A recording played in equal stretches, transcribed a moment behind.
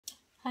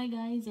Hi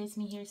guys, it's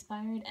me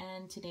Hairspired,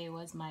 and today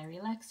was my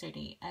relaxer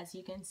day. As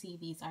you can see,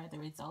 these are the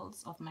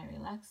results of my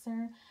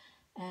relaxer,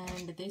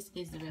 and this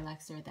is the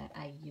relaxer that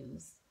I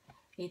use.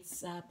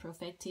 It's a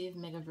Profectiv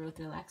Mega Growth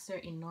relaxer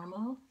in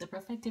normal. The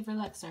Profectiv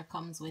relaxer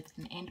comes with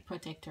an end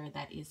protector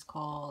that is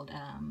called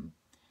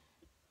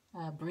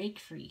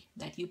brekfree,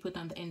 that you put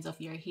on the ends of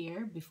your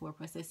hair before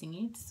processing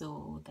it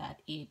so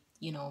that it,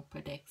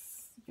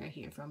 protects your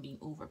hair from being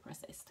over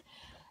processed.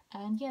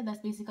 And yeah,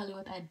 that's basically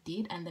what I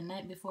did. And the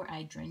night before,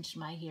 I drenched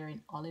my hair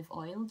in olive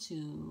oil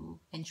to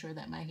ensure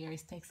that my hair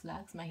is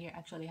texlax. My hair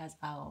actually has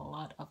a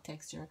lot of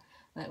texture.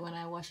 Like when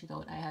I wash it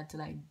out, I had to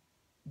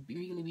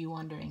really be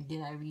wondering,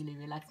 did I really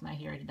relax my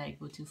hair? Did I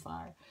go too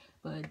far?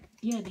 But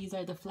yeah, these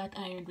are the flat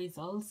iron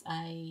results.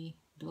 I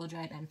blow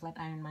dried and flat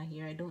iron my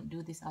hair. I don't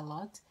do this a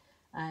lot.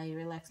 I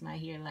relax my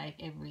hair like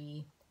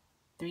every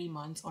 3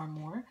 months or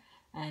more,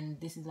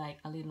 and this is like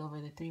a little over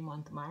the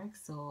 3-month mark.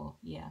 So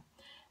yeah,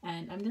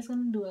 and I'm just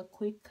gonna do a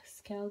quick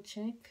scalp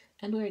check.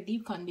 And where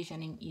deep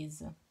conditioning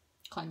is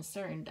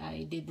concerned,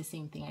 I did the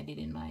same thing I did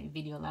in my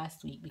video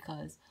last week,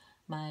 because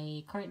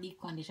my current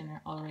deep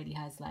conditioner already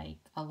has like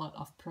a lot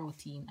of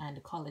protein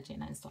and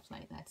collagen and stuff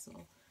like that. So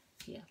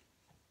yeah,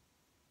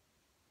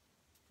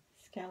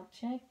 scalp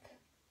check,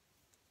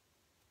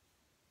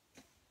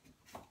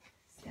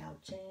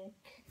 scalp check.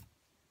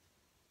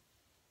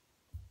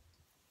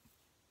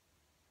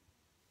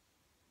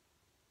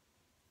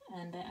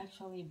 And I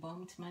actually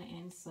bumped my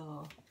end,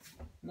 so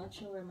not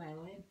sure where my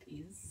length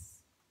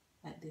is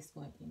at this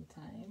point in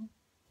time,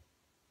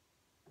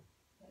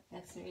 but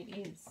that's where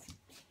it is.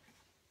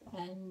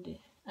 And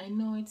I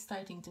know it's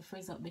starting to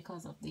freeze up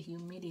because of the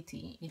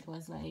humidity. It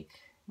was like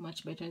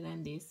much better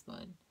than this,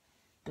 but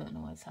don't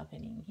know what's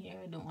happening here.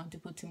 I don't want to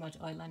put too much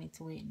oil on it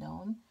to weigh it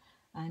down.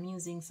 I'm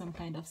using some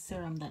kind of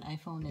serum that I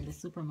found in the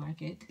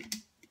supermarket.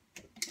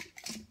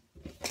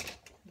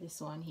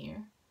 This one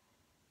here.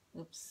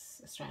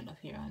 Oops, a strand of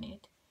hair on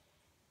it.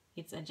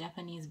 It's a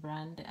Japanese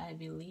brand, I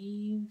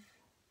believe.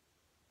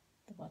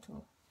 The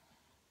bottle.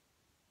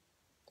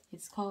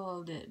 It's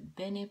called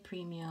Bene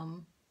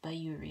Premium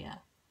Biurea,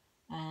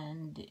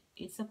 and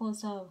it's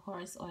supposed to have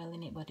horse oil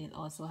in it, but it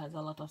also has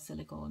a lot of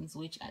silicones,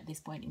 which at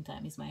this point in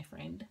time is my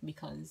friend,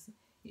 because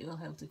it will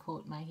help to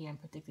coat my hair and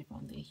protect it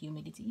from the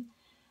humidity.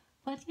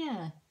 But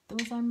yeah,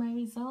 those are my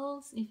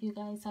results. If you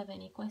guys have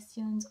any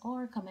questions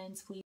or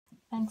comments, please.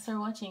 Thanks for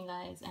watching,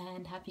 guys,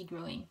 and happy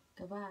growing.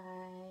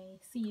 Goodbye.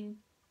 See you.